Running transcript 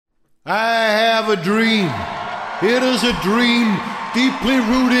I have a dream. It is a dream deeply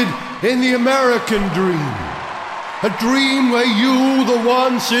rooted in the American dream. A dream where you, the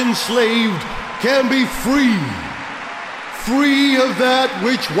once enslaved, can be free. Free of that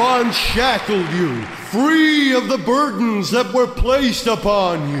which once shackled you. Free of the burdens that were placed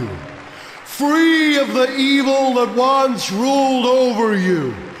upon you. Free of the evil that once ruled over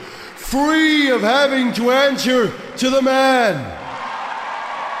you. Free of having to answer to the man.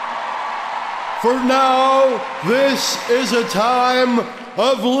 For now, this is a time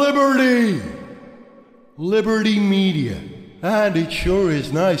of liberty. Liberty Media. And it sure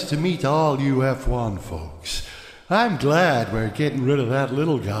is nice to meet all you F1 folks. I'm glad we're getting rid of that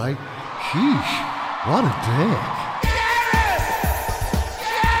little guy. Sheesh, what a dick.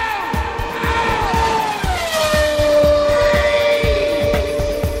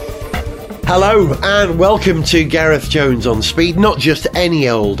 Hello and welcome to Gareth Jones on Speed. Not just any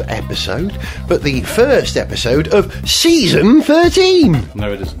old episode, but the first episode of Season 13.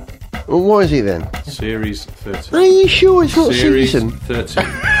 No, it isn't. Well, what is it then? Series 13. Are you sure it's not Series Season? 13.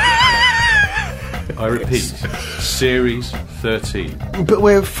 I repeat, Series 13. But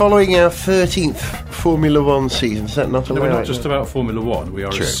we're following our 13th Formula One season. Is that not a No, way? we're not just about Formula One. We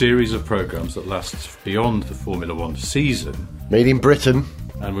are True. a series of programmes that lasts beyond the Formula One season. Made in Britain.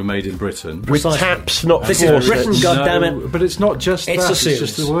 And we're made in Britain. With taps, not This is faucets. Britain, goddammit. But it's not just It's that. a It's series.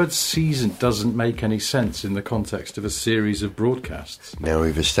 just the word season doesn't make any sense in the context of a series of broadcasts. Now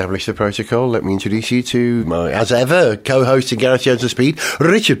we've established the protocol, let me introduce you to my, as ever, co-host of Gareth Jones on Speed,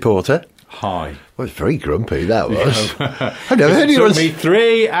 Richard Porter. Hi. Well, it's very grumpy, that was. Yeah. I never heard It anyone... took me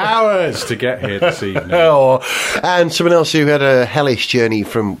 3 hours to get here this evening. Oh, and someone else who had a hellish journey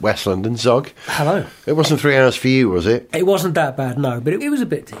from West London, Zog. Hello. It wasn't 3 hours for you, was it? It wasn't that bad, no, but it was a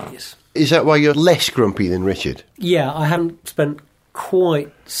bit tedious. Is that why you're less grumpy than Richard? Yeah, I haven't spent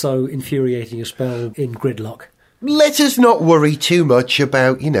quite so infuriating a spell in gridlock. Let us not worry too much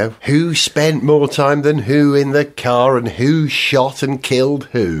about, who spent more time than who in the car and who shot and killed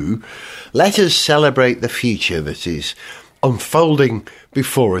who. Let us celebrate the future that is unfolding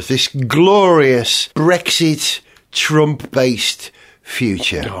before us, this glorious Brexit Trump-based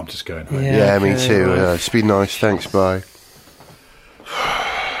future. Oh, I'm just going home. Yeah, okay, me too. right. It's been nice, thanks, bye.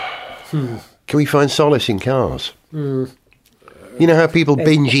 Can we find solace in cars? You know how people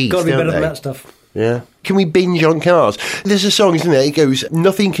binge eat, Got to be don't better they? than that stuff. Yeah. Can we binge on cars? There's a song, isn't there? It goes,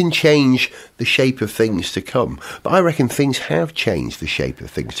 nothing can change the shape of things to come. But I reckon things have changed the shape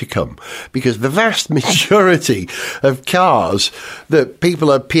of things to come. Because the vast majority of cars that people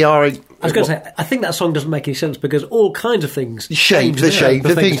are PRing... I was going to say, I think that song doesn't make any sense because all kinds of things Shape change the shape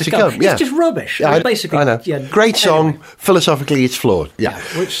of things to come. Yeah. It's just rubbish. I Basically, know. yeah, Great song. anyway. Philosophically, it's flawed. Yeah.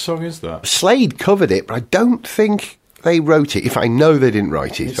 Which song is that? Slade covered it, but I don't think they wrote it. If I know they didn't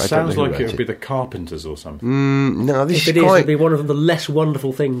write it, It I don't sounds know who like it wrote would be the Carpenters or something. No, this If it is is, quite... it'd be one of the less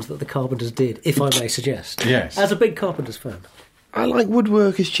wonderful things that the Carpenters did, if I may suggest. Yes. As a big Carpenters fan. I like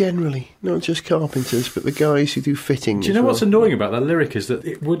woodworkers generally, not just carpenters, but the guys who do fitting. Do you know what's annoying about that lyric is that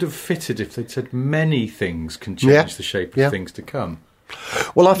it would have fitted if they'd said many things can change Yeah. the shape of Yeah. things to come.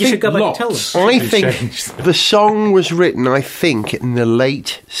 Well, I You should think go back and lots. tell them. I Should think change them. the song was written, in the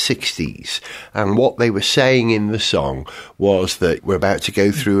late 60s. And what they were saying in the song was that we're about to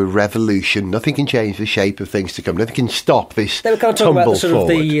go through a revolution. Nothing can change the shape of things to come. Nothing can stop this They were kind of talking tumble about the sort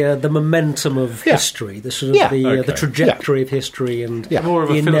forward. of the momentum of Yeah. history, the sort of Yeah. the Okay. trajectory of history and Yeah. More of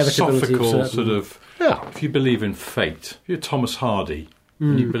the a inevitability philosophical of certain... sort of... Yeah. If you believe in fate, if you're Thomas Hardy,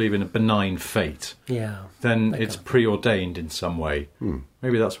 and you believe in a benign fate, Yeah. then it's preordained in some way.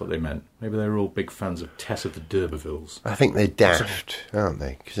 Maybe that's what they meant. Maybe they were all big fans of Tess of the D'Urbervilles. I think they're daft, aren't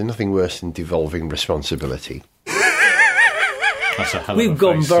they? Because there's nothing worse than devolving responsibility. That's a hell of We've a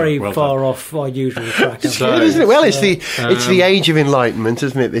gone face, very well far done. off our usual track. It's So- good, isn't it? Well, it's the age of enlightenment,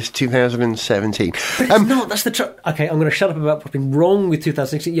 isn't it? This 2017. But it's not, that's the okay, I'm going to shut up about what's been wrong with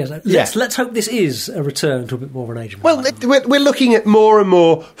 2016. Yes, let's hope this is a return to a bit more of an age of Well, enlightenment. we're looking at more and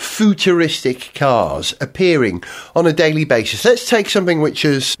more futuristic cars appearing on a daily basis. Let's take something which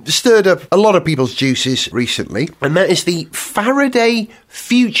has stirred up a lot of people's juices recently, and that is the Faraday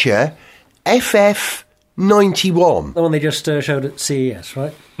Future FF91. The one they just showed at CES,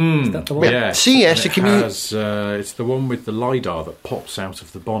 right? Is that the one? Yeah, CES, it's the one with the LiDAR that pops out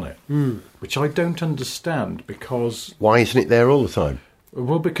of the bonnet, which I don't understand because... Why isn't it there all the time?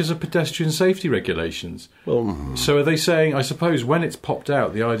 Well, because of pedestrian safety regulations. Well, So are they saying, I suppose, when it's popped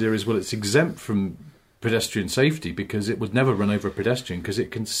out, the idea is, well, it's exempt from pedestrian safety because it would never run over a pedestrian because it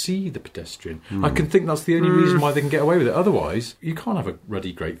can see the pedestrian. I can think that's the only reason why they can get away with it. Otherwise, you can't have a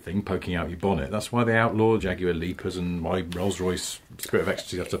ruddy great thing poking out your bonnet. That's why they outlaw Jaguar Leapers and why Rolls-Royce Spirit of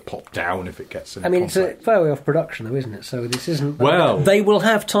Ecstasy have to pop down if it gets in it's a fair way off production, though, isn't it? So this isn't... Well... They will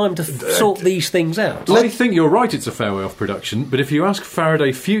have time to sort these things out. I think you're right, it's a fair way off production, but if you ask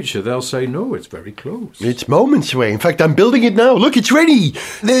Faraday Future, they'll say, no, it's very close. It's moments away. In fact, I'm building it now. Look, it's ready.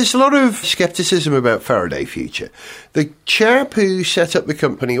 There's a lot of scepticism about Faraday Future. The chap who set up the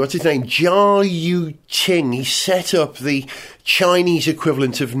company, what's his name? Jia Yuqing. He set up the Chinese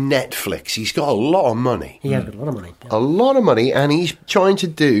equivalent of Netflix. He's got a lot of money. He has got a lot of money. Yeah. A lot of money, and he's trying to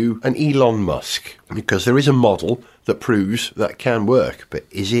do an Elon Musk because there is a model that proves that can work, but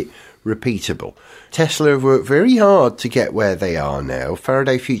is it repeatable? Tesla have worked very hard to get where they are now.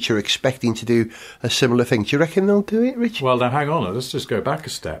 Faraday Future expecting to do a similar thing. Do you reckon they'll do it, Richard? Well, now hang on, let's just go back a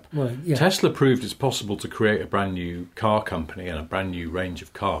step. Well, yeah. Tesla proved it's possible to create a brand new car company and a brand new range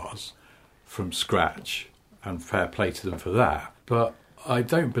of cars from scratch, and fair play to them for that. But I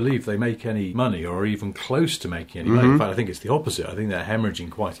don't believe they make any money or are even close to making any money. In fact, I think it's the opposite. I think they're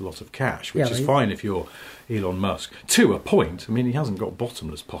hemorrhaging quite a lot of cash, which is fine if you're Elon Musk. To a point, I mean, he hasn't got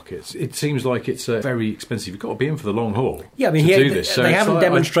bottomless pockets. It seems like it's very expensive. You've got to be in for the long haul to do this. So they haven't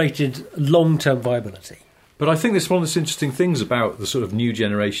demonstrated long-term viability. But I think this one of the interesting things about the sort of new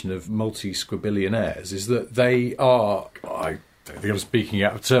generation of multi-squabillionaires is that they are... I think I'm speaking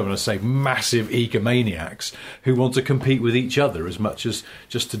out of turn when I say massive egomaniacs who want to compete with each other as much as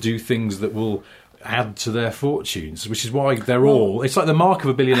just to do things that will add to their fortunes, which is why they're all... It's like the mark of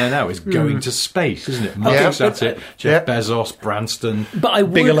a billionaire now is going to space, isn't it? Musk's at it, Jeff Bezos, Branston, but I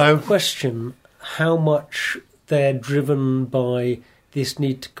Bigelow. would question how much they're driven by this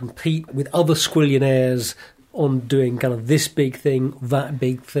need to compete with other squillionaires on doing kind of this big thing, that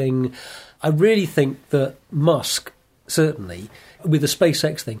big thing. I really think that Musk... certainly, with the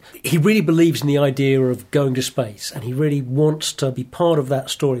SpaceX thing, he really believes in the idea of going to space, and he really wants to be part of that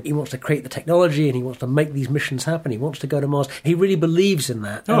story. He wants to create the technology, and he wants to make these missions happen. He wants to go to Mars. He really believes in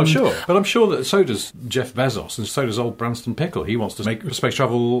that. Oh, sure. But I'm sure that so does Jeff Bezos, and so does old Branston Pickle. He wants to make space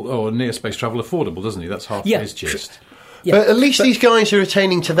travel, or near space travel, affordable, doesn't he? That's half his gist. Yeah, but at least these guys are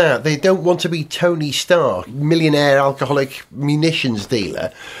attaining to that. They don't want to be Tony Stark, millionaire alcoholic munitions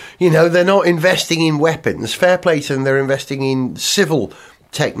dealer. You know, they're not investing in weapons. Fair play to them, they're investing in civil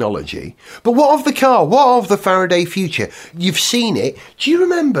technology. But what of the car? What of the Faraday Future? You've seen it. Do you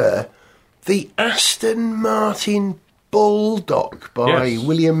remember the Aston Martin Bulldog by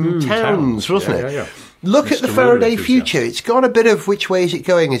William Townes, wasn't it? Yeah. Look at the Faraday Future. It's got a bit of which way is it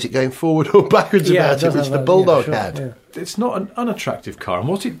going? Is it going forward or backwards about it, which the Bulldog had? Yeah. It's not an unattractive car, and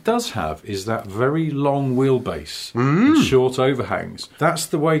what it does have is that very long wheelbase and short overhangs. That's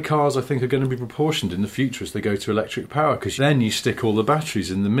the way cars, I think, are going to be proportioned in the future as they go to electric power, because then you stick all the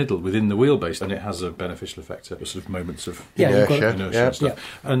batteries in the middle within the wheelbase, and it has a beneficial effect to sort of moments of inertia and stuff.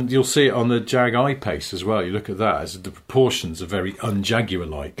 Yeah. And you'll see it on the Jag I-Pace as well. You look at that, as the proportions are very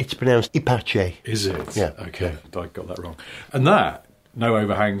un-Jaguar-like. It's pronounced Apache. Is it? Yeah. Okay, I got that wrong. And that... no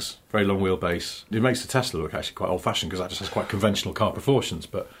overhangs, very long wheelbase. It makes the Tesla look actually quite old-fashioned because that just has quite conventional car proportions.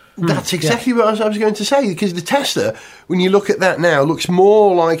 But that's exactly what I was going to say, because the Tesla, when you look at that now, looks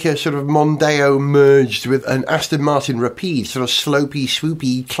more like a sort of Mondeo merged with an Aston Martin Rapide, sort of slopey,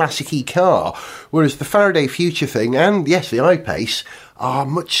 swoopy, classic-y car, whereas the Faraday Future thing, and yes, the I-Pace, are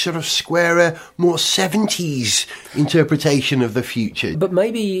much sort of squarer, more 70s interpretation of the future. But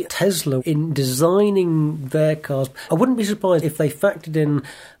maybe Tesla, in designing their cars, I wouldn't be surprised if they factored in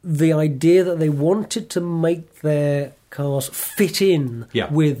the idea that they wanted to make their cars fit in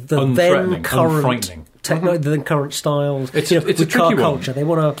with the then current technology, the current styles. It's a car tricky culture. one. They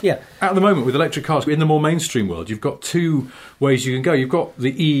want to, At the moment, with electric cars, in the more mainstream world, you've got two ways you can go. You've got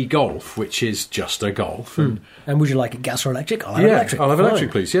the e-Golf, which is just a Golf. And would you like it gas or electric? I'll have electric. I'll have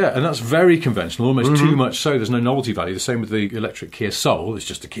electric, please. Yeah, and that's very conventional, almost too much so. There's no novelty value. The same with the electric Kia Soul. It's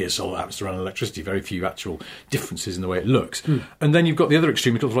just a Kia Soul that happens to run on electricity. Very few actual differences in the way it looks. And then you've got the other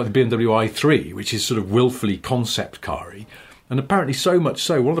extreme, you've got like the BMW i3, which is sort of willfully concept car-y. And apparently so much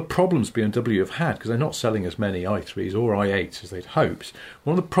so, one of the problems BMW have had, because they're not selling as many i3s or i8s as they'd hoped,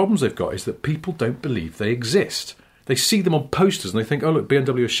 one of the problems they've got is that people don't believe they exist. They see them on posters and they think, oh, look,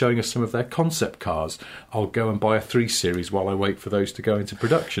 BMW is showing us some of their concept cars. I'll go and buy a 3 Series while I wait for those to go into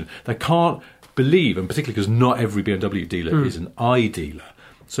production. They can't believe, and particularly because not every BMW dealer is an i dealer.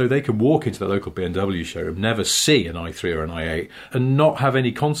 So they can walk into the local BMW showroom, never see an i3 or an i8, and not have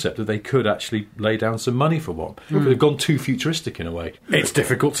any concept that they could actually lay down some money for one. They've gone too futuristic in a way. It's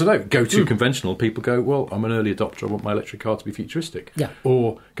difficult to know. Go too conventional, people go, well, I'm an early adopter, I want my electric car to be futuristic. Yeah.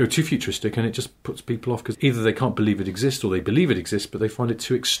 Or go too futuristic and it just puts people off because either they can't believe it exists or they believe it exists, but they find it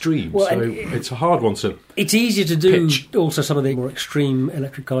too extreme. Well, so it's a hard one to... It's easier to do pitch. also some of the more extreme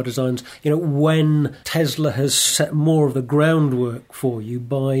electric car designs, when Tesla has set more of the groundwork for you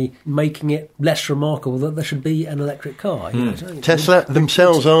by making it less remarkable that there should be an electric car. Tesla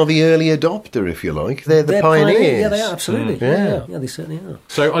themselves are the early adopter, if you like. They're the pioneers. Yeah, they are, absolutely. Yeah, they certainly are.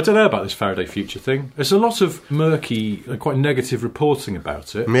 So I don't know about this Faraday Future thing. There's a lot of murky, quite negative reporting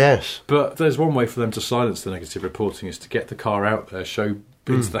about it. Yes. But there's one way for them to silence the negative reporting is to get the car out there, show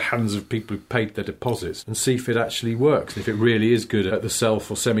into the hands of people who paid their deposits and see if it actually works, if it really is good at the self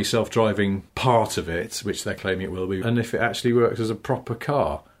or semi-self-driving part of it, which they're claiming it will be, and if it actually works as a proper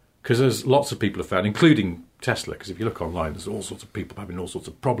car. Because there's lots of people have found, including Tesla, because if you look online, there's all sorts of people having all sorts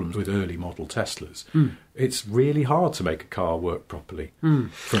of problems with early model Teslas. It's really hard to make a car work properly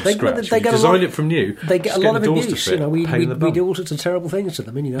from scratch. You design it from new. They get a lot of abuse. We do all sorts of terrible things to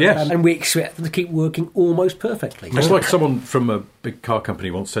them, Yes. and we expect them to keep working almost perfectly. It's like someone from a big car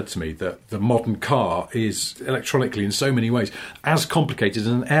company once said to me that the modern car is electronically in so many ways as complicated as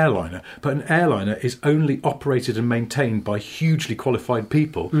an airliner, but an airliner is only operated and maintained by hugely qualified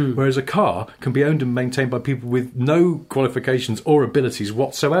people, whereas a car can be owned and maintained by people with no qualifications or abilities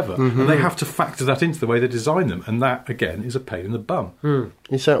whatsoever, and they have to factor that into the way they design them, and that again is a pain in the bum.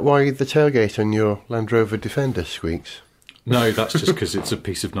 Is that why the tailgate on your Land Rover Defender squeaks? No, that's just because it's a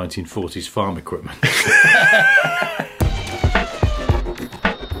piece of 1940s farm equipment.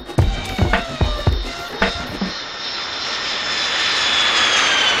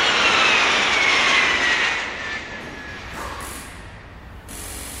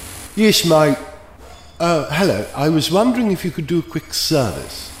 Yes, mate. Hello. I was wondering if you could do a quick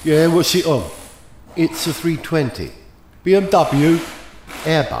service. Yeah, what's it on? It's a 320. BMW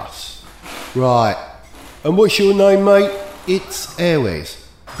Airbus. Right. And what's your name, mate? It's Airways.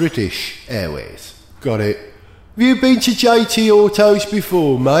 British Airways. Got it. Have you been to JT Autos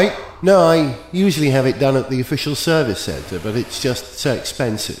before, mate? No, I usually have it done at the official service centre, but it's just so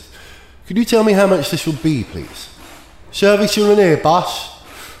expensive. Could you tell me how much this will be, please? Service on an Airbus?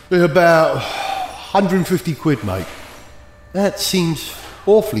 About 150 quid, mate. That seems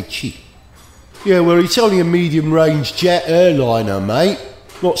awfully cheap. Yeah, well, it's only a medium-range jet airliner, mate.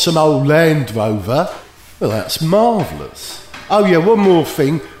 Not some old Land Rover. Well, that's marvellous. Oh, yeah, one more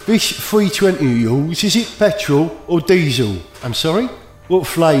thing. This 320 of yours, is it petrol or diesel? I'm sorry? What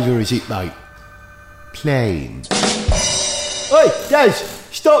flavour is it, mate? Plain. Hey, Daz,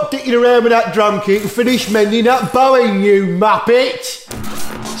 stop dicking around with that drum kit and finish mending that Boeing, you muppet!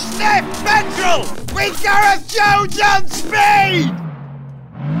 Sniff petrol! We Gareth Jones on speed!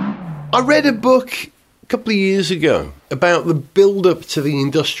 I read a book a couple of years ago about the build-up to the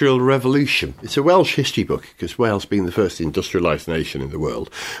Industrial Revolution. It's a Welsh history book, because Wales, being the first industrialised nation in the world,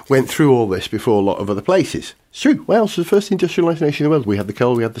 went through all this before a lot of other places. It's true, Wales was the first industrialised nation in the world. We had the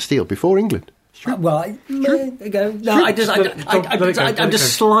coal, we had the steel, before England. I'm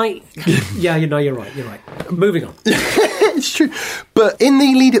just slight. Yeah, you're right. Moving on. It's true. But in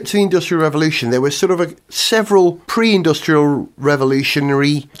the lead up to the Industrial Revolution, there were sort of several pre-industrial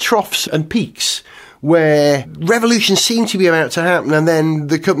revolutionary troughs and peaks where revolutions seemed to be about to happen, and then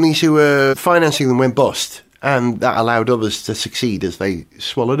the companies who were financing them went bust, and that allowed others to succeed as they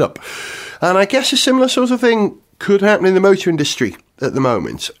swallowed up. And I guess a similar sort of thing could happen in the motor industry at the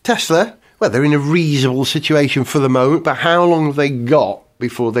moment. Tesla, well, they're in a reasonable situation for the moment, but how long have they got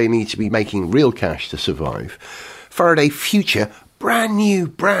before they need to be making real cash to survive? Faraday Future, brand new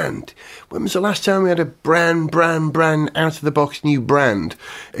brand. When was the last time we had a brand, out-of-the-box new brand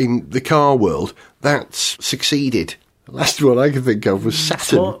in the car world that's succeeded? The last one I can think of was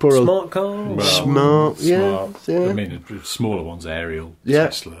Saturn. Smart car? Well, smart. Yeah. I mean, smaller ones, Ariel,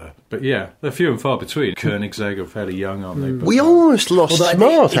 Tesla. But yeah, they're few and far between. Koenigsegg are fairly young, aren't they? But we almost lost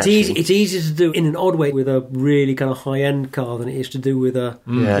Smart, it's easier to do in an odd way with a really kind of high-end car than it is to do with a,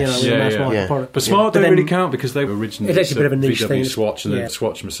 mass market product. But Smart don't really count because they were originally it's actually a bit of a niche VW thing. Swatch and then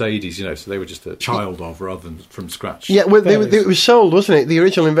Swatch Mercedes, so they were just a child of rather than from scratch. Yeah, well, it was sold, wasn't it? The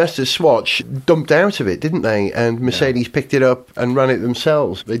original investors, Swatch, dumped out of it, didn't they? And Mercedes companies picked it up and ran it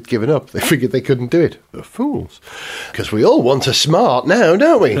themselves. They'd given up. They figured they couldn't do it. They're fools. Because we all want a smart now,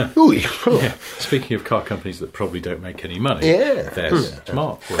 don't we? Ooh, Yeah. Speaking of car companies that probably don't make any money, Yeah. there's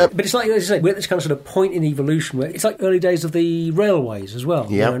smart. But it's like, as you say, we're at this kind of sort of point in evolution where it's like early days of the railways as well.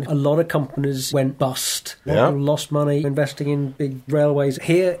 Yeah. A lot of companies went bust, Yeah. lost money investing in big railways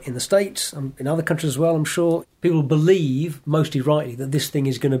here in the States, in other countries as well, I'm sure. People believe, mostly rightly, that this thing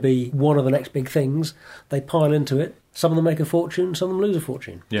is going to be one of the next big things. They pile into it. Some of them make a fortune, some of them lose a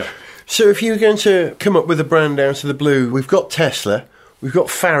fortune. Yeah. So if you were going to come up with a brand out of the blue, we've got Tesla, we've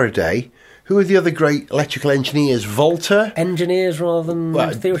got Faraday. Who are the other great electrical engineers? Volta? Engineers rather than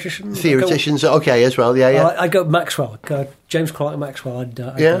theoreticians? Theoreticians, okay, as well, yeah. I'd go Maxwell. James Clerk Maxwell I'd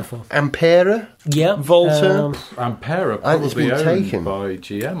go for. Ampera? Yeah. Volta? Ampera And it's probably been owned taken. by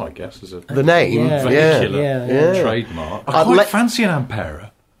GM, I guess, as a The name? vehicular Yeah. trademark. I'd I quite let- fancy an Ampera.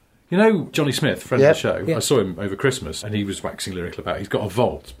 You know Johnny Smith, friend of the show? Yeah. I saw him over Christmas and he was waxing lyrical about he's got a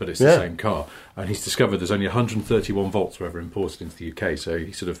Volt, but it's the Yeah. same car. And he's discovered there's only 131 Volts were ever imported into the UK, so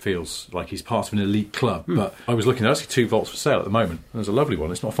he sort of feels like he's part of an elite club. But I was looking, there's actually 2 Volts for sale at the moment. There's a lovely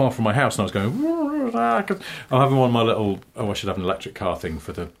one. It's not far from my house, and I was going, I'm having one of my little, I should have an electric car thing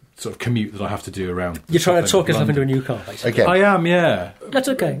for the sort of commute that I have to do around. the You're trying to top talk end yourself of into a London. new car, basically. Okay. I am, yeah. That's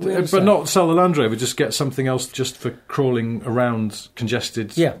okay. We But understand. not sell the Land Rover, just get something else just for crawling around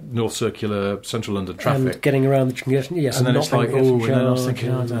congested North Circular, Central London traffic. And getting around the congestion, yes. And then not it's like, being and then I was charged,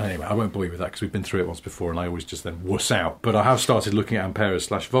 thinking, anyway, I won't bore you with that because we've been through it once before and I always just then wuss out. But I have started looking at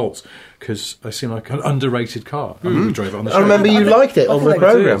Amperas/Volts because they seem like an underrated car. I mean, we drove it on the I remember you liked it I on think the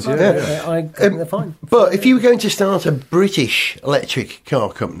they do. programme. Yeah. I think they're fine. But if you were going to start a British electric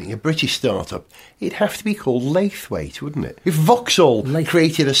car company, a British startup, it'd have to be called Laithwaite, wouldn't it? If Vauxhall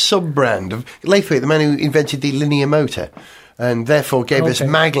created a sub-brand of Laithwaite, the man who invented the linear motor, and therefore gave us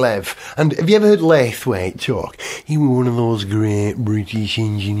maglev. And have you ever heard Laithwaite talk? He was one of those great British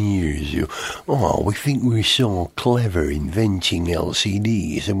engineers who, we think we're so clever inventing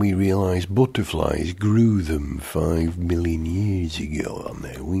LCDs, and we realised butterflies grew them 5 million years ago on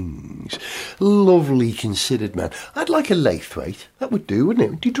their wings. Lovely considered man. I'd like a Laithwaite. That would do,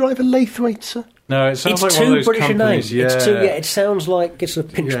 wouldn't it? Do you drive a Laithwaite, sir? No, it sounds It's like one too of those British a companies. name. Yeah. It's too, it sounds like it's a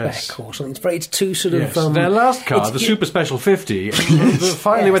pinchback Yes. or something. It's too sort Yes. of... Their last car, it's- the Super Special 50,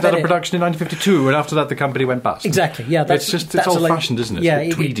 finally went out of production in 1952, and after that the company went bust. Exactly, yeah. It's old-fashioned, isn't it? Yeah,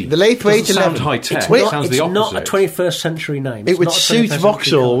 It's a bit tweedy. The Laithwaite Doesn't sound 11. high-tech. It's It not, sounds it's the opposite. not a 21st century name. It It's would not a suit 21st century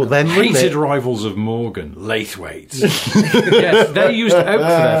Vauxhall car. then, wouldn't Hated it? rivals of Morgan, Laithwaites. Yes, they used oak for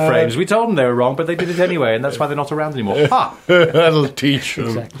their frames. We told them they were wrong, but they did it anyway, and that's why they're not around anymore. Ha! That'll teach them.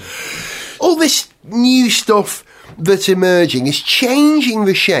 Exactly. All this new stuff that's emerging is changing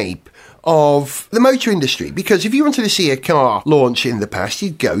the shape of the motor industry, because if you wanted to see a car launch in the past,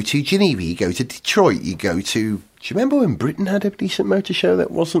 you'd go to Geneva, you go to Detroit, you go to... Do you remember when Britain had a decent motor show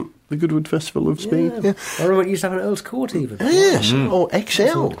that wasn't the Goodwood Festival of Speed? Yeah. I remember it used to have an Earl's Court even. Yes, or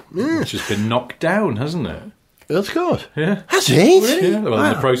XL. Yes, It's just been knocked down, hasn't it? Earl's Court. Yeah. Has it? Yeah, well,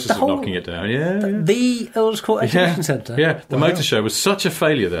 in the process The of whole- knocking it down, yeah. The Earl's Court Exhibition Centre. Yeah, the motor show was such a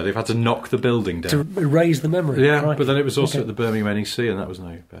failure there, they've had to knock the building down. To erase the memory. Yeah, Crikey. but then it was also Okay. at the Birmingham NEC, and that was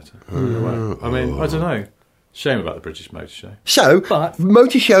no better. I mean, I don't know. Shame about the British Motor Show. So, But-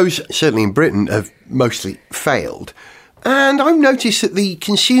 motor shows, certainly in Britain, have mostly failed. And I've noticed that the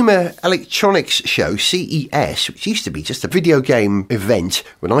Consumer Electronics Show, CES, which used to be just a video game event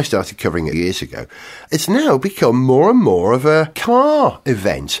when I started covering it years ago, it's now become more and more of a car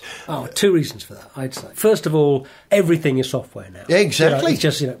event. Oh, 2 reasons for that, I'd say. First of all, everything is software now. Yeah, exactly. It's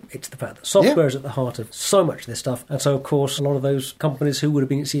just, it's the fact that software is at the heart of so much of this stuff. And so, of course, a lot of those companies who would have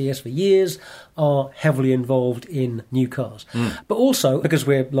been at CES for years are heavily involved in new cars. But also, because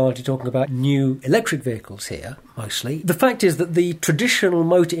we're largely talking about new electric vehicles here, mostly, the fact is that the traditional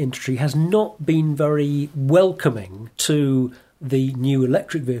motor industry has not been very welcoming to the new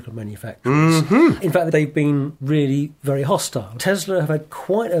electric vehicle manufacturers. In fact, they've been really very hostile. Tesla have had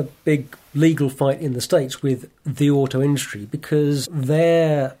quite a big legal fight in the States with the auto industry because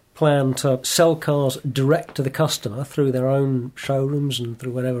their plan to sell cars direct to the customer through their own showrooms and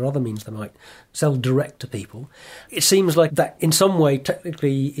through whatever other means they might sell direct to people. It seems like that in some way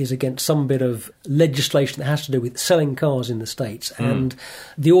technically is against some bit of legislation that has to do with selling cars in the States, and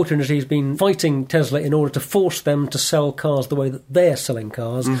the auto industry has been fighting Tesla in order to force them to sell cars the way that they're selling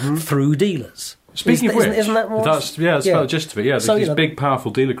cars through dealers. Speaking of which, isn't that more? that's about the gist of it. Yeah, So, these big, powerful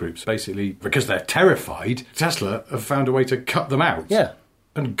dealer groups, basically, because they're terrified, Tesla have found a way to cut them out. Yeah.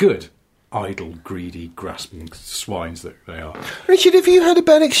 And good. idle, greedy, grasping swines that they are. Richard, have you had a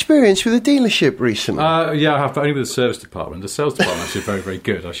bad experience with a dealership recently? Yeah, I have, but only with the service department. The sales department actually very, very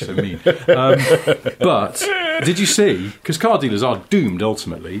good, I should say mean. But did you see, because car dealers are doomed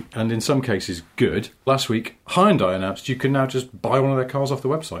ultimately, and in some cases good, last week Hyundai announced you can now just buy one of their cars off the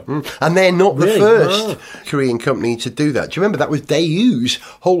website. And they're not the Really? first Korean company to do that. Do you remember that was Daewoo's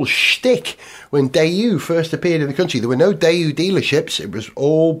whole shtick? When Daewoo first appeared in the country, there were no Daewoo dealerships. It was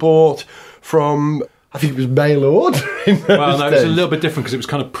all bought from, I think it was mail order. Well, no, it was a little bit different because it was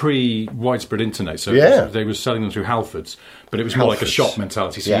kind of pre-widespread internet. So Yeah. they were selling them through Halfords, but it was more like a Halfords. shop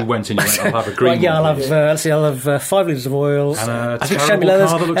mentality. So Yeah. you went in, you went, I'll have a green Right, yeah, one, I'll please. have, let's see, I'll have 5 litres of oil. And a I think terrible chamois leathers,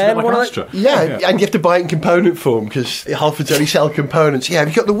 car that looks a bit and like one an of Astra. Yeah, and you have to buy it in component form because Halfords only sell components. Yeah, have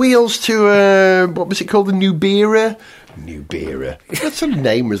you got the wheels to, what was it called, the Nubera? Nubera. What sort of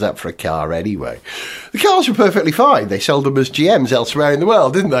name was that for a car anyway? The cars were perfectly fine. They sold them as GMs elsewhere in the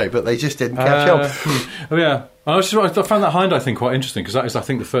world, didn't they? But they just didn't catch on. Oh yeah, I found that Hyundai thing quite interesting because that is, I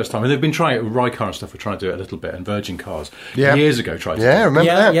think, the first time. And they've been trying it with Rycar and stuff. We're trying to do it a little bit, and Virgin Cars years ago tried to. Yeah, do it.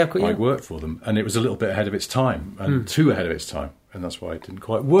 remember that? yeah. I worked for them, and it was a little bit ahead of its time, and too ahead of its time, and that's why it didn't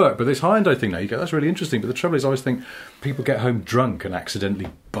quite work. But this Hyundai thing now, you go, that's really interesting. But the trouble is, I always think people get home drunk and accidentally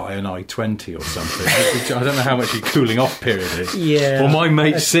buy an i20 or something. I don't know how much your cooling off period is. Yeah. Well, my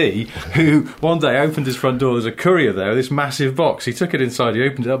mate C, who one day opened his front door, there's a courier there, this massive box. He took it inside, he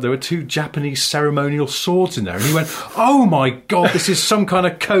opened it up, there were 2 Japanese ceremonial swords in there, and he went, oh my God, this is some kind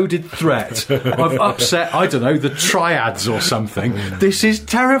of coded threat. I've upset, I don't know, the triads or something. This is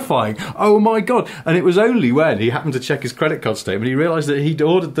terrifying. Oh my God. And it was only when he happened to check his credit card statement, he realised that he'd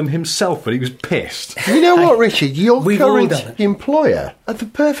ordered them himself, but he was pissed. You know what, Richard? Your We've all current done it. employer are the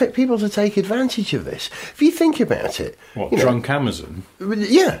perfect people to take advantage of this. If you think about it. What, you know, drunk Amazon?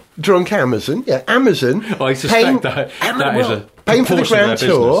 Yeah, drunk Amazon. Yeah, Amazon. I suspect that is a Paying for the proportion of Grand their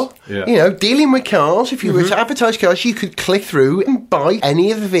Tour, business. Yeah. you know, dealing with cars. If you were to advertise cars, you could click through and buy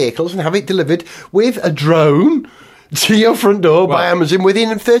any of the vehicles and have it delivered with a drone to your front door by Well- Amazon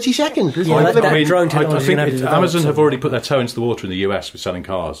within 30 seconds. Yeah, that drone I technology think can have developed Amazon have something. already put their toe into the water in the US with selling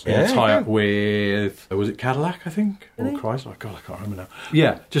cars. Yeah, Tie yeah. up with, was it Cadillac, I think? Or Chrysler? Oh, God, I can't remember now.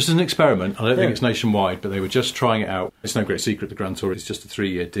 Yeah, just as an experiment. I don't think it's nationwide, but they were just trying it out. It's no great secret, the Grand Tour is just a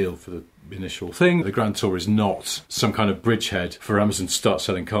 3-year deal for the initial thing. The Grand Tour is not some kind of bridgehead for Amazon to start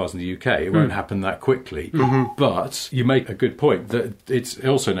selling cars in the UK. It won't happen that quickly. But you make a good point that it's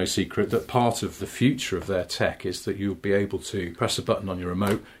also no secret that part of the future of their tech is that you'll be able to press a button on your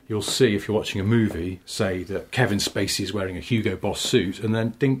remote. You'll see, if you're watching a movie, say that Kevin Spacey is wearing a Hugo Boss suit, and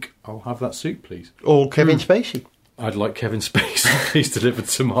then think, I'll have that suit, please. Or Kevin Spacey. I'd like Kevin Spacey, please, delivered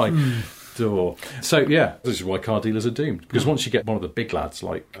to my door. So, yeah, this is why car dealers are doomed. Because once you get one of the big lads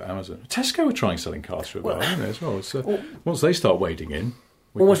like Amazon, Tesco are trying selling cars for a while, aren't they, as well? So once they start wading in,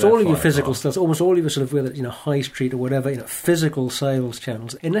 we Almost can all of your verify physical it. stuff, almost all of your sort of, whether, high street or whatever, physical sales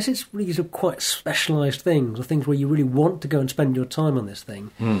channels, unless it's really sort of quite specialised things or things where you really want to go and spend your time on this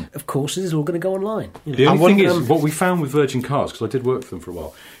thing, of course, this is all going to go online. The only thing is, wonder- what we found with Virgin Cars, because I did work for them for a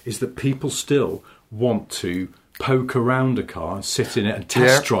while, is that people still want to poke around a car and sit in it and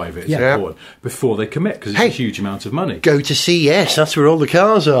test Yeah. drive it, Yeah. before they commit, because it's Hey. a huge amount of money. Go to CES, that's where all the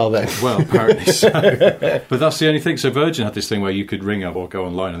cars are then. Well, apparently so. But that's the only thing. So Virgin had this thing where you could ring up or go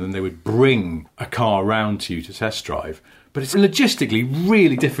online and then they would bring a car around to you to test drive. But it's logistically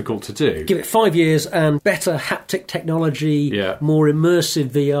really difficult to do. Give it 5 years and better haptic technology, Yeah. more immersive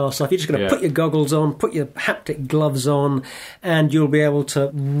VR stuff. You're just going to Yeah. put your goggles on, put your haptic gloves on, and you'll be able to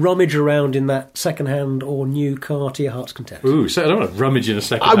rummage around in that second-hand or new car to your heart's content. Ooh, so I don't want to rummage in a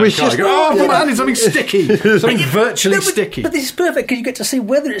second. I was just- go, oh, come on, it's something sticky. Something virtually sticky. But this is perfect because you get to see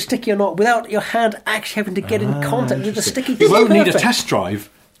whether it's sticky or not without your hand actually having to get in contact with the sticky. You won't need a Perfect. test drive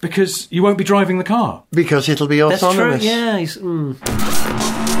because you won't be driving the car. Because it'll be That's true, autonomous. yeah.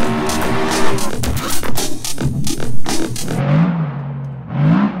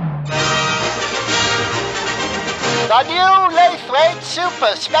 The new Lathwaite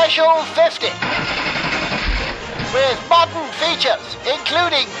Super Special 50. With modern features,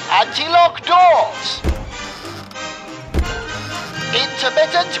 including anti-lock doors,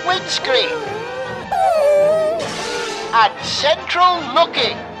 intermittent windscreen, and central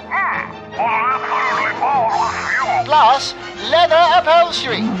looking. Plus, leather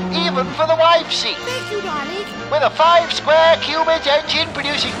upholstery, even for the wife's seat. Thank you, darling. With a 5-square cubic engine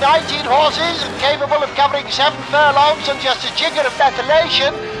producing 19 horses and capable of covering 7 furlongs on just a jigger of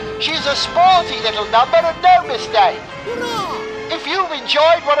ventilation, she's a sporty little number and no mistake. Hurrah! If you've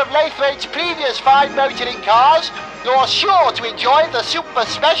enjoyed one of Lathwaite's previous fine motoring cars, you're sure to enjoy the Super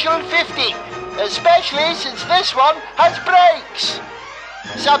Special 50, especially since this one has brakes.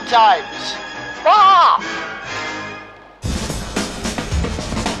 Sometimes. Ah!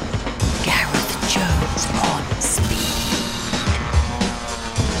 Gareth Jones on speed.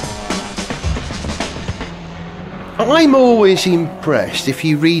 I'm always impressed if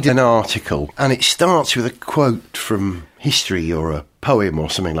you read an article and it starts with a quote from history or a poem or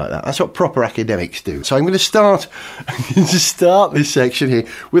something like that. That's what proper academics do. So I'm going to start this section here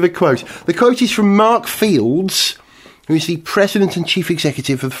with a quote. The quote is from Mark Fields, who is the President and Chief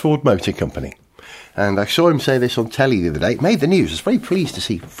Executive of the Ford Motor Company. And I saw him say this on telly the other day. It made the news. I was very pleased to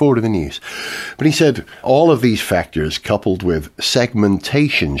see Ford in the news. But he said, all of these factors coupled with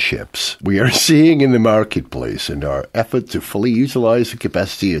segmentation shifts we are seeing in the marketplace and our effort to fully utilise the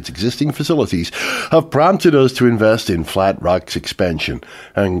capacity at existing facilities have prompted us to invest in Flat Rock's expansion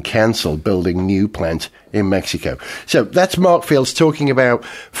and cancel building new plant in Mexico. So that's Mark Fields talking about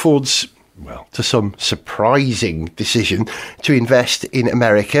Ford's, well, to some surprising decision to invest in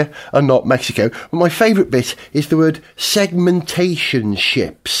America and not Mexico. But my favourite bit is the word segmentation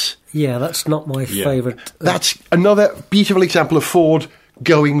ships. Yeah, that's not my favourite. That's another beautiful example of Ford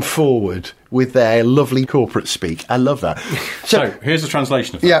going forward with their lovely corporate speak. I love that. So here's the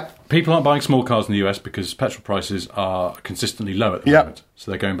translation of that. Yeah. People aren't buying small cars in the US because petrol prices are consistently low at the Yeah. moment.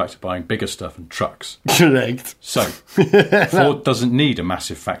 So they're going back to buying bigger stuff and trucks. Correct. So Ford doesn't need a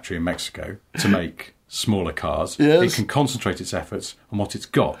massive factory in Mexico to make smaller cars. Yes. It can concentrate its efforts on what it's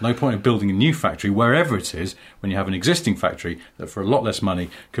got. No point in building a new factory wherever it is when you have an existing factory that for a lot less money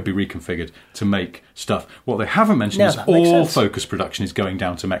could be reconfigured to make stuff. What they haven't mentioned is that makes all sense. Focus production is going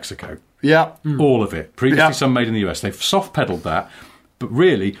down to Mexico. Yeah. All of it. Previously Yeah. some made in the US. They've soft-pedalled that, but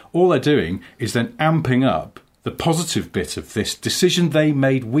really all they're doing is then amping up the positive bit of this decision they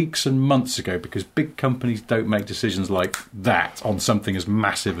made weeks and months ago, because big companies don't make decisions like that on something as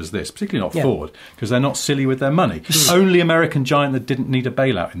massive as this, particularly not Yeah. Ford, because they're not silly with their money. Only American giant that didn't need a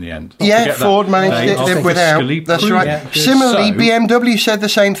bailout in the end. Yeah, Forget that. Ford managed They it are without. fiscally That's prudent. right. Yeah, good. Similarly, So- BMW said the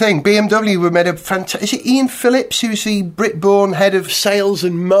same thing. BMW were made a fantastic... Is it Ian Phillips, who's the Brit-born head of sales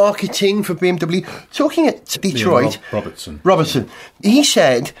and marketing for BMW, talking at Detroit? Robertson. He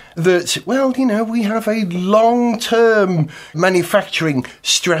said that, well, you know, we have a long-term manufacturing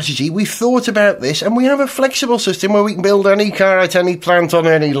strategy. We've thought about this, and we have a flexible system where we can build any car at any plant on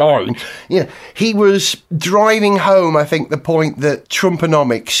any line. You know, he was driving home, I think, the point that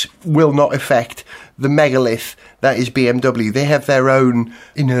Trumponomics will not affect the megalith that is BMW. They have their own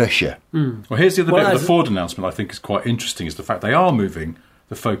inertia. Well, here's the other Well, bit of as- the Ford announcement I think is quite interesting, is the fact they are moving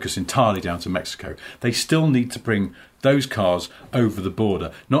the focus entirely down to Mexico. They still need to bring those cars over the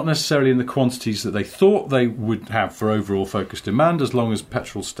border, not necessarily in the quantities that they thought they would have for overall Focus demand as long as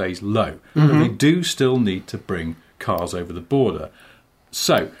petrol stays low. But they do still need to bring cars over the border.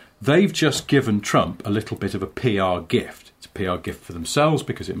 So they've just given Trump a little bit of a PR gift. It's a PR gift for themselves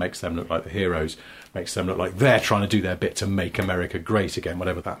because it makes them look like the heroes, makes them look like they're trying to do their bit to make America great again,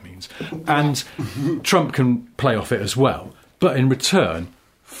 whatever that means. And Trump can play off it as well. But in return,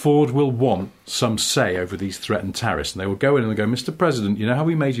 Ford will want some say over these threatened tariffs. And they will go in and go, Mr. President, you know how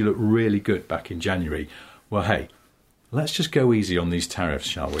we made you look really good back in January? Well, hey, let's just go easy on these tariffs,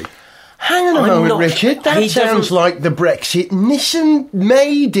 shall we? Hang on a I'm moment, not- Richard. That he sounds doesn't- like the Brexit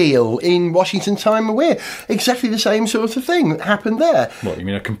Nissan-May deal in Washington Time Aware. Exactly the same sort of thing that happened there. What, you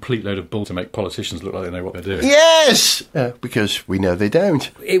mean a complete load of bull to make politicians look like they know what they're doing? Yes! Because we know they don't.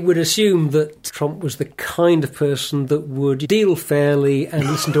 It would assume that Trump was the kind of person that would deal fairly and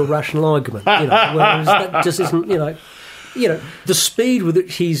listen to a rational argument. You know, whereas that just isn't, you know, the speed with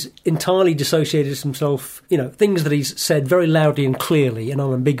which he's entirely dissociated himself, you know, things that he's said very loudly and clearly and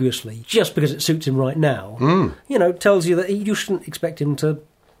unambiguously, just because it suits him right now, you know, tells you that you shouldn't expect him to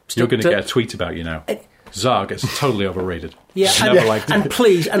stick You're going to to- get a tweet about you now. Tsar gets totally overrated. Yeah, Never liked it. and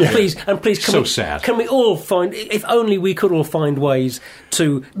please, can So we, sad. Can we all find? If only we could all find ways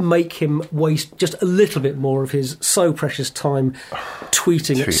to make him waste just a little bit more of his so precious time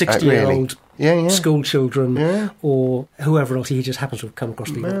tweeting at 60-year-old Yeah. school children or whoever else he just happens to have come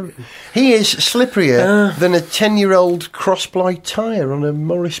across the. He is slipperier than a 10-year-old cross-blight tyre on a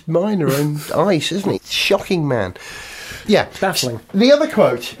Morris Minor on ice, isn't he? Shocking man. Yeah. Baffling. The other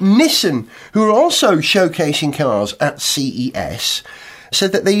quote, Nissan, who are also showcasing cars at CES,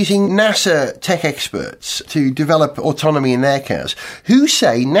 said that they're using NASA tech experts to develop autonomy in their cars,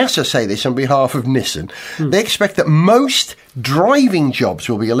 NASA say this on behalf of Nissan. They expect that most driving jobs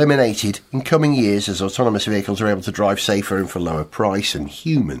will be eliminated in coming years as autonomous vehicles are able to drive safer and for lower price than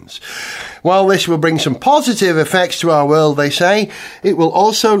humans. While this will bring some positive effects to our world, they say, it will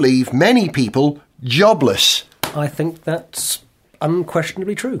also leave many people jobless. I think that's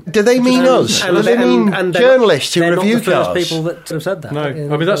unquestionably true. Do they mean us? Do they mean journalists who review cars? They're not the cars? first people that have said that. No, I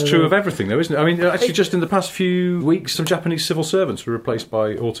mean, that's true of everything, though, isn't it? I mean, actually, just in the past few weeks, some Japanese civil servants were replaced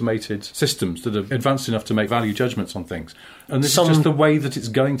by automated systems that are advanced enough to make value judgments on things. And this is just the way that it's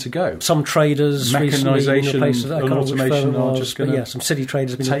going to go. Some traders mechanisation recently, and automation are just going to some city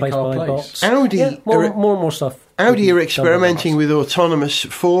traders have been take replaced our by place. bots. Audi, more and more stuff. Audi are experimenting with autonomous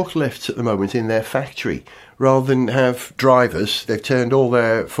forklifts at the moment in their factory. Rather than have drivers, they've turned all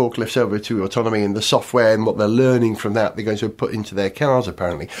their forklifts over to autonomy, and the software and what they're learning from that they're going to put into their cars,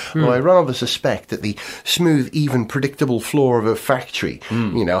 apparently. Well, I rather suspect that the smooth, even, predictable floor of a factory,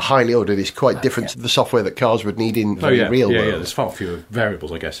 highly ordered, is quite different to the software that cars would need in the real world. Yeah, there's far fewer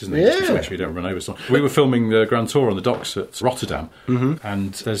variables, I guess, isn't there? Just to make sure you don't run over someone. We were filming the Grand Tour on the docks at Rotterdam,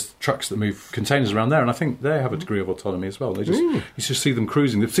 and there's trucks that move containers around there, and I think they have a degree of autonomy as well. They just you just see them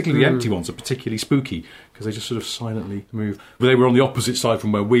cruising. Particularly the empty ones are particularly spooky, because they just sort of silently move. But they were on the opposite side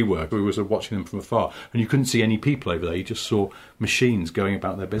from where we were. We were sort of watching them from afar, and you couldn't see any people over there. You just saw machines going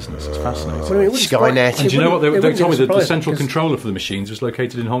about their business. It's fascinating. Skynet. And do you know what? They told me that the central controller for the machines was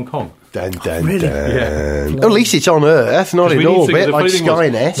located in Hong Kong. Really? Yeah. At least it's on Earth, not in orbit, like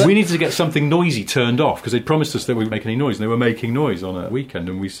Skynet. We needed to get something noisy turned off, because they'd promised us that we would make any noise, and they were making noise on a weekend,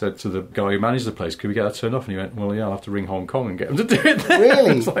 and we said to the guy who managed the place, could we get that turned off? And he went, well, yeah, I'll have to ring Hong Kong and get them to do it.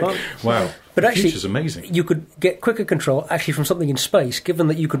 Really? It's like, wow. But actually, the future's amazing. You could get quicker control actually from something in space, given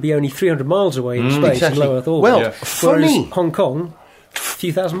that you could be only 300 miles away in space in low Earth orbit. Well, funny. Whereas Hong Kong, a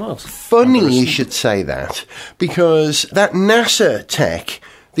few thousand miles. Funny you should say that, because that NASA tech,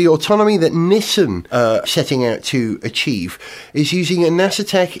 the autonomy that Nissan are setting out to achieve, is using a NASA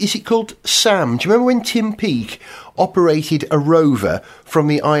tech. Is it called SAM? Do you remember when Tim Peake operated a rover from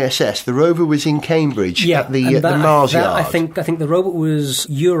the ISS? The rover was in Cambridge at the Mars Yard. I think the robot was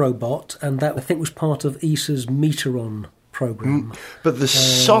Eurobot, and that I think was part of ESA's Meteoron program. But the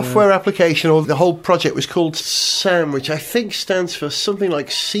software application, or the whole project, was called SAM, which I think stands for something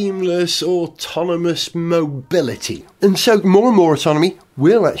like Seamless Autonomous Mobility. And so more and more autonomy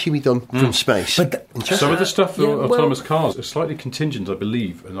will actually be done from space. But some of the stuff for autonomous cars is slightly contingent, I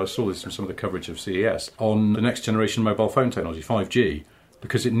believe, and I saw this in some of the coverage of CES, on the next generation mobile phone technology, 5G.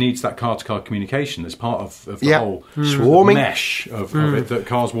 Because it needs that car-to-car communication as part of the whole swarming mesh of it, that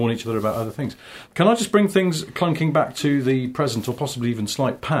cars warn each other about other things. Can I just bring things clunking back to the present, or possibly even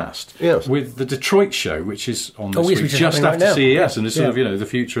slight past, with the Detroit show, which is on this week, just after CES, and it's sort of, the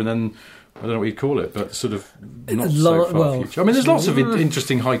future, and then, I don't know what you'd call it, but sort of not so far future. I mean, there's lots of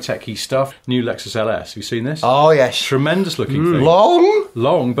interesting high-tech-y stuff. New Lexus LS, have you seen this? Oh, yes. Tremendous-looking thing.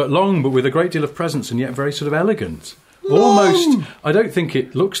 Long, but with a great deal of presence, and yet very sort of elegant. Almost, I don't think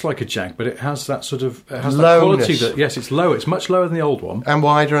it looks like a Jag, but it has that sort of that quality that, yes, it's low. It's much lower than the old one, and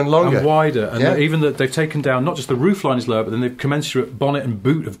wider and longer, and even that they've taken down, not just the roofline is lower, but then the commensurate bonnet and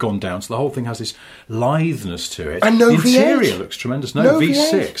boot have gone down, so the whole thing has this litheness to it. And no the V8. Interior looks tremendous. No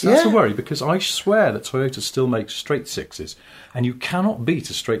V6. That's a worry, because I swear that Toyota still makes straight sixes, and you cannot beat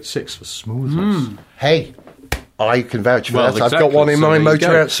a straight six for smoothness. Hey, I can vouch for that. Exactly. I've got one in my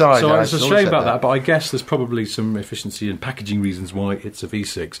motor outside. So it's a shame about that, but I guess there's probably some efficiency and packaging reasons why it's a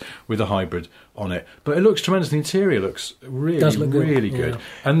V6 with a hybrid on it. But it looks tremendous. The interior looks really good.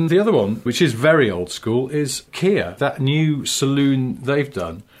 And the other one, which is very old school, is Kia. That new saloon they've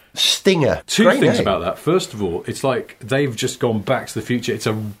done. Stinger. Two things about that. First of all, it's like they've just gone back to the future. It's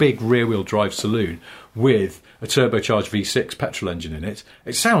a big rear-wheel drive saloon with a turbocharged V6 petrol engine in it.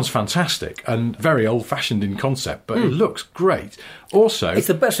 It sounds fantastic and very old-fashioned in concept, but it looks great. Also, it's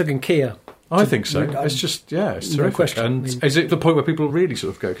the best-looking Kia. I think so. It's just, it's terrific. Question. And is it the point where people really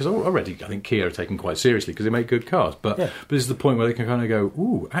sort of go, because already I think Kia are taken quite seriously because they make good cars, but this is the point where they can kind of go,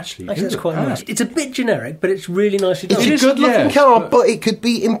 ooh, actually it's quite nice. It's a bit generic, but it's really nicely done. It's a good-looking car, but it could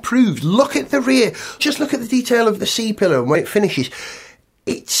be improved. Look at the rear. Just look at the detail of the C-pillar and when it finishes.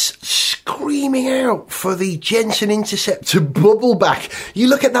 It's screaming out for the Jensen Interceptor bubble back. You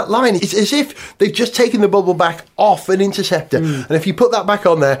look at that line, it's as if they've just taken the bubble back off an Interceptor. And if you put that back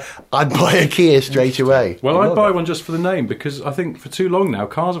on there, I'd buy a Kia straight away. Well, I'd buy one just for the name, because I think for too long now,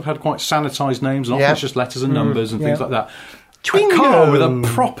 cars have had quite sanitised names, and often it's just letters and numbers and things like that. Twingo. A car with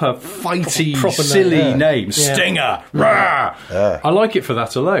a proper fighty, silly name. Stinger. I like it for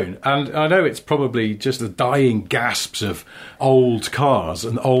that alone. And I know it's probably just the dying gasps of old cars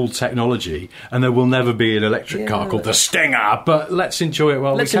and old technology, and there will never be an electric car called the Stinger, but let's enjoy it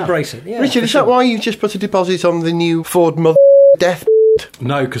while we can. Let's embrace it. Richard, is that why you've just put a deposit on the new Ford Death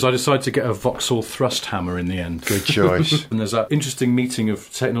No, because I decided to get a Vauxhall thrust hammer in the end. Good choice. And there's that interesting meeting of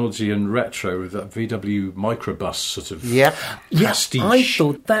technology and retro with that VW microbus sort of Yep. pastiche. I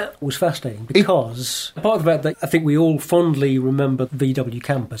thought that was fascinating because, apart from the fact that I think we all fondly remember VW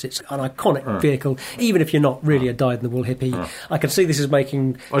Campus, it's an iconic vehicle, even if you're not really a dyed-in-the-wool hippie. I can see this is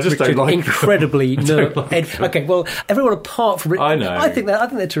making I just don't Richard like incredibly them. I don't like them. Okay, well, everyone apart from Richard, I know. I think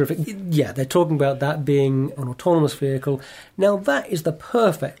they're terrific. Yeah, they're talking about that being an autonomous vehicle. Now, that is the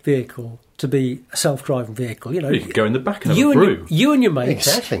perfect vehicle to be a self-driving vehicle. You know, You can go in the back and have you a brew. you and your mates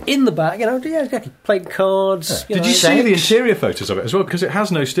Exactly. in the back. You know, yeah, exactly. Playing cards. Did you see the interior photos of it as well? Because it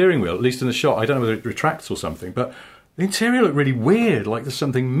has no steering wheel, at least in the shot. I don't know whether it retracts or something, but the interior looked really weird, like there's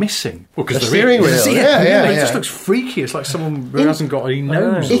something missing. Well, because The steering wheel, It just looks freaky. It's like someone who hasn't got any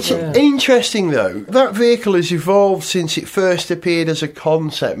nose. or It's something. interesting, though. That vehicle has evolved since it first appeared as a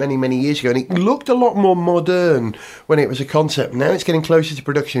concept many, many years ago, and it looked a lot more modern when it was a concept. Now it's getting closer to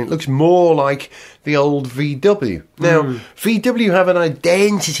production. It looks more like the old VW. Now, VW have an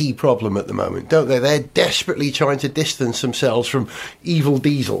identity problem at the moment, don't they? They're desperately trying to distance themselves from evil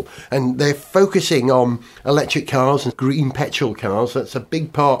diesel, and they're focusing on electric cars and green petrol cars. That's a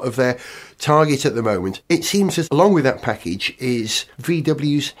big part of their target at the moment. It seems that along with that package is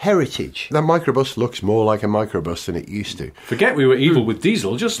VW's heritage. That microbus looks more like a microbus than it used to. Forget we were evil with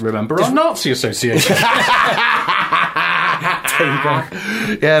diesel, just remember our Nazi association.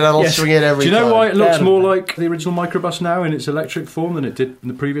 Yeah, that'll swing it every Do you know time. why it looks more like the original microbus now in its electric form than it did in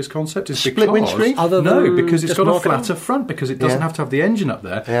the previous concept? It's Split because, windscreen? Other no, than because it's just got a marketing? flatter front, because it doesn't Yeah. have to have the engine up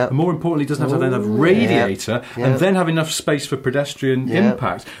there. Yeah. And more importantly, it doesn't have to then have radiator and then have enough space for pedestrian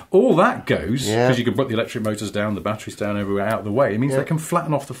impact. All that goes, because you can put the electric motors down, the batteries down, everywhere out of the way. It means they can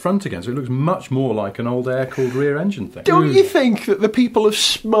flatten off the front again, so it looks much more like an old air-cooled rear engine thing. Don't you think that the people of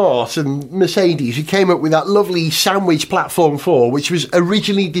Smart and Mercedes who came up with that lovely sandwich Platform 4, which was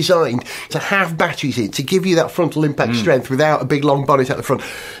originally designed to have batteries in, to give you that frontal impact strength without a big long bonnet at the front,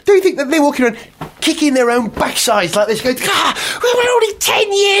 don't you think that they're walking around kicking their own backsides like this, going, we're only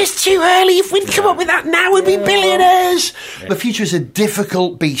 10 years too early. If we'd come up with that now, we'd be billionaires. The future is a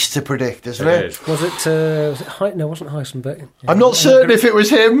difficult beast to predict, isn't it? is. Was it no, it wasn't Heisenberg. I'm not certain if it was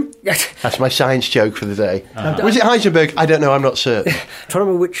him. That's my science joke for the day. Was it Heisenberg? I don't know, I'm not certain. I'm trying to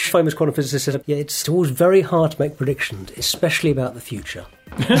remember which famous quantum physicist said, yeah, it's always very hard to make predictions, especially about the future.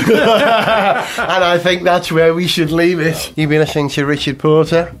 And I think that's where we should leave it. You've been listening to Richard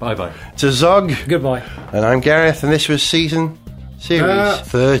Porter, Bye-bye. to Zog, Goodbye. and I'm Gareth, and this was series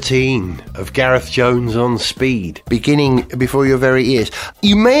 13 of Gareth Jones on Speed, beginning before your very ears.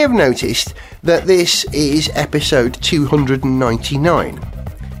 You may have noticed that this is episode 299,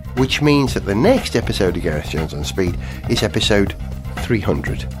 which means that the next episode of Gareth Jones on Speed is episode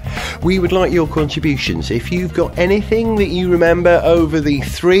 300. We would like your contributions. If you've got anything that you remember over the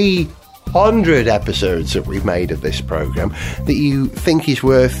 300 episodes that we've made of this programme that you think is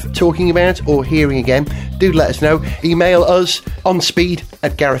worth talking about or hearing again, do let us know. Email us on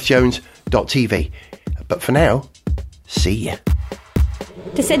speed@garethjones.tv. But for now, see ya.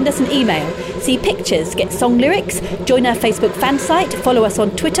 To send us an email, see pictures, get song lyrics, join our Facebook fan site, follow us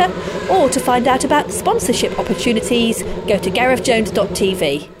on Twitter, or to find out about sponsorship opportunities, go to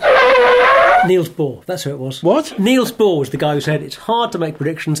garethjones.tv. Niels Bohr, that's who it was. What? Niels Bohr was the guy who said it's hard to make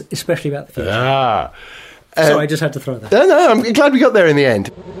predictions, especially about the future. Sorry, I just had to throw that. No, I'm glad we got there in the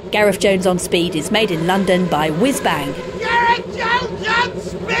end. Gareth Jones on Speed is made in London by Whiz Bang. Gareth Jones on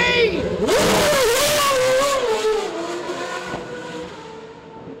Speed!